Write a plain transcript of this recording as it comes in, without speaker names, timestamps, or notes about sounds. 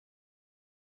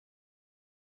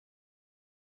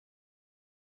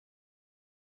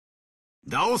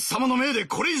ダオス様の命で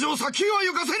これ以上先は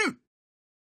行かせぬ。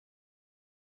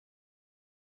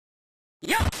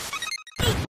やっ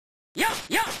やっ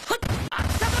やっほっあっ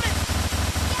たまれ。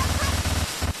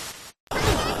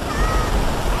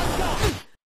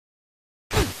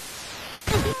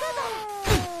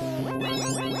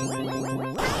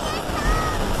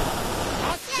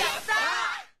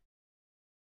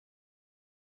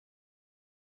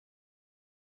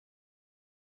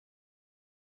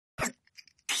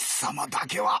貴様だ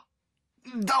けは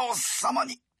ダオス様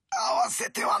に会わせ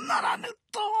てはならぬ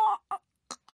と。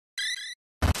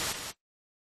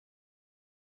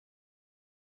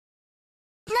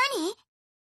何？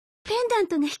ペンダン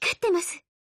トが光ってます。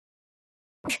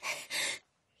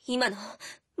今の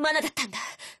マナだったんだ。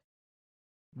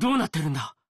どうなってるん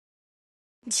だ？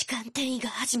時間転移が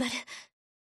始まる。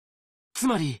つ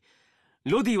まり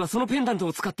ロディはそのペンダント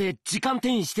を使って時間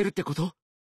転移してるってこと？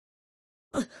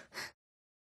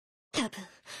多分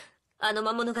あの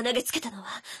魔物が投げつけたのは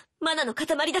マナの塊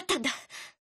だったんだ。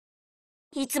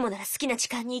いつもなら好きな時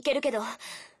間に行けるけど、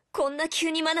こんな急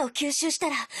にマナを吸収した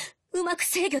らうまく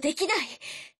制御できない。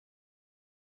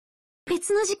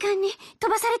別の時間に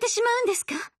飛ばされてしまうんです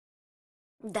か？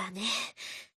だね。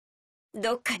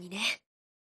どっかにね。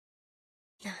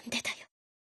なんでだよ、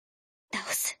ダオ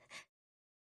ス。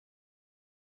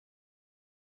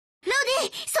ロデ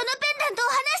ィ、そのペンダントを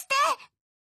離して！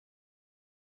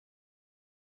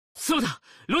そうだ、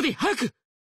ロディ、早く！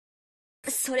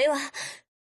それは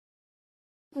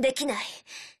できない。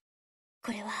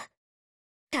これは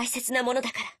大切なものだ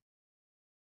から。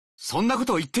そんなこ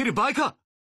とを言っている場合か。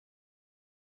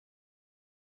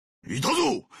いたぞ、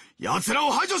奴ら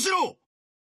を排除しろ。何よ、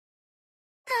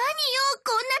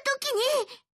こんな時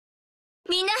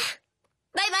に。みんな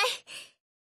バイバイ。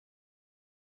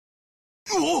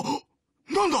う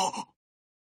お、なんだ。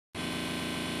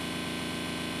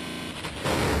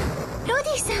ロデ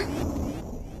ィさん。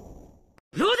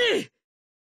ロディ！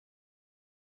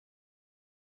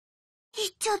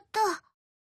行っちゃった。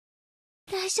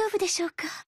大丈夫でしょうか、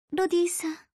ロディさ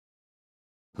ん。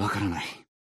わからない。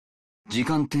時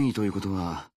間転移ということ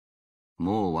は、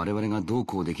もう我々がどう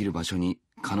こうできる場所に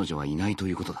彼女はいないと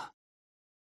いうことだ。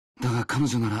だが彼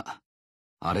女なら、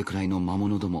あれくらいの魔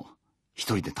物ども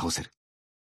一人で倒せる。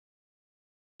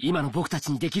今の僕た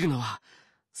ちにできるのは、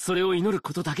それを祈る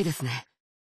ことだけですね。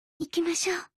行きま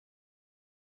しょう。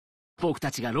僕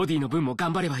たちがロディの分も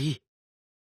頑張ればいい。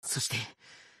そして、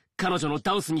彼女の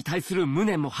ダオスに対する無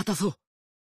念も果たそう。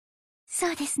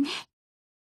そうですね。